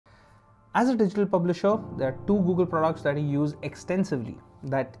As a digital publisher, there are two Google products that I use extensively.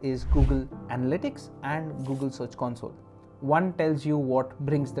 That is Google Analytics and Google Search Console. One tells you what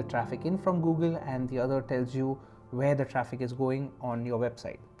brings the traffic in from Google, and the other tells you where the traffic is going on your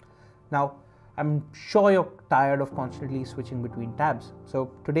website. Now, I'm sure you're tired of constantly switching between tabs.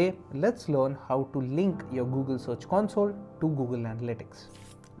 So today, let's learn how to link your Google Search Console to Google Analytics.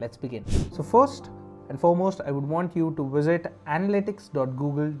 Let's begin. So first and foremost, I would want you to visit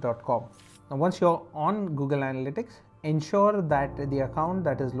analytics.google.com. Now, once you're on Google Analytics, ensure that the account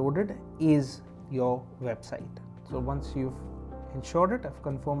that is loaded is your website. So once you've ensured it, I've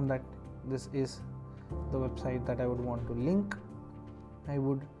confirmed that this is the website that I would want to link. I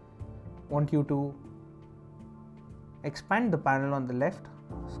would want you to expand the panel on the left,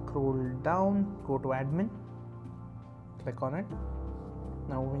 scroll down, go to admin, click on it.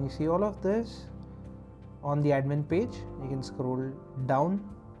 Now when you see all of this on the admin page, you can scroll down,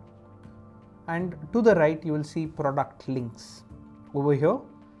 and to the right you will see product links. Over here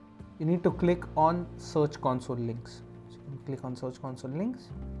you need to click on Search Console links. So you can click on Search Console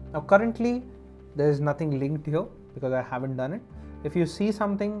links. Now currently there is nothing linked here because I haven't done it. If you see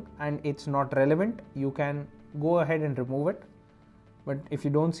something and it's not relevant, you can go ahead and remove it. But if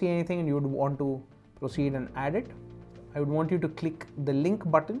you don't see anything and you would want to proceed and add it, I would want you to click the link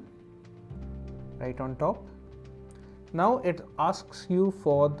button right on top. Now it asks you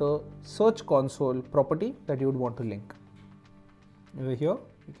for the Search Console property that you would want to link. Over here,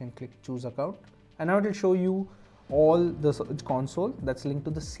 you can click choose account, and now it will show you all the Search Console that's linked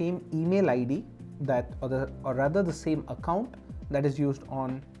to the same email ID that, or rather the same account that is used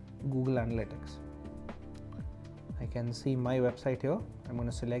on Google Analytics. I can see my website here. I'm going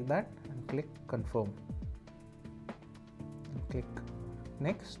to select that and click confirm. And click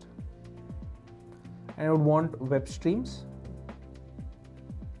next. And I would want web streams.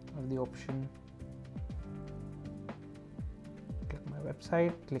 I have the option. Click my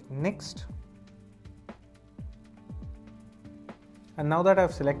website, click next. And now that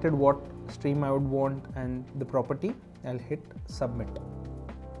I've selected what stream I would want and the property, I'll hit submit.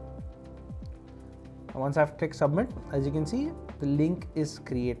 Once I've clicked submit, as you can see, the link is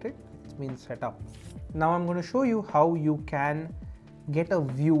created. It's been set up. Now I'm going to show you how you can get a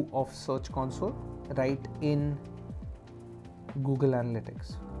view of Search Console right in Google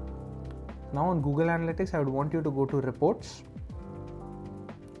Analytics. Now on Google Analytics, I would want you to go to reports,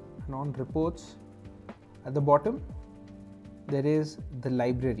 and on reports at the bottom there is the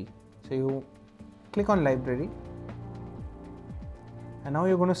library. So you click on library, and now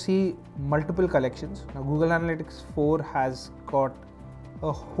you're going to see multiple collections. Now Google Analytics 4 has got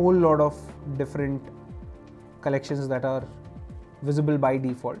a whole lot of different collections that are visible by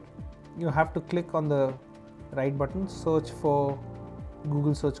default. You have to click on the right button, search for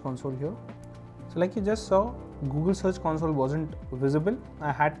Google Search Console here. So like you just saw, Google Search Console wasn't visible.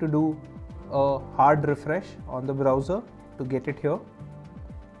 I had to do a hard refresh on the browser to get it here.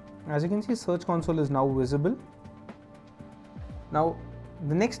 As you can see, Search Console is now visible. Now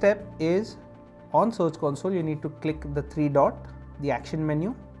the next step is, on Search Console you need to click the three dot, the action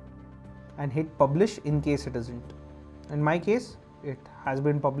menu, and hit publish in case it isn't. In my case, it has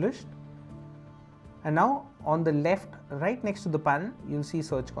been published. And now on the left, right next to the panel, you'll see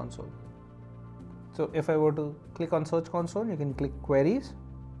Search Console. So if I were to click on Search Console, you can click queries,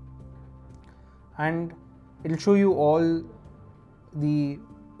 and it'll show you all the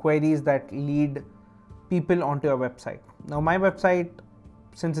queries that lead people onto your website. Now my website,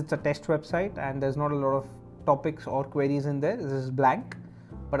 since it's a test website and there's not a lot of topics or queries in there, this is blank,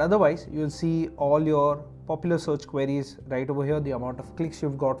 but otherwise you'll see all your popular search queries right over here, the amount of clicks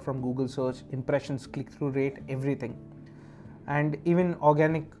you've got from Google search, impressions, click-through rate, everything. And even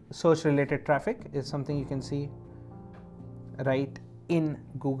organic search related traffic is something you can see right in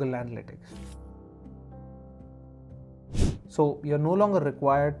Google Analytics. So you're no longer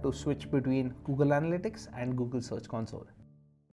required to switch between Google Analytics and Google Search Console.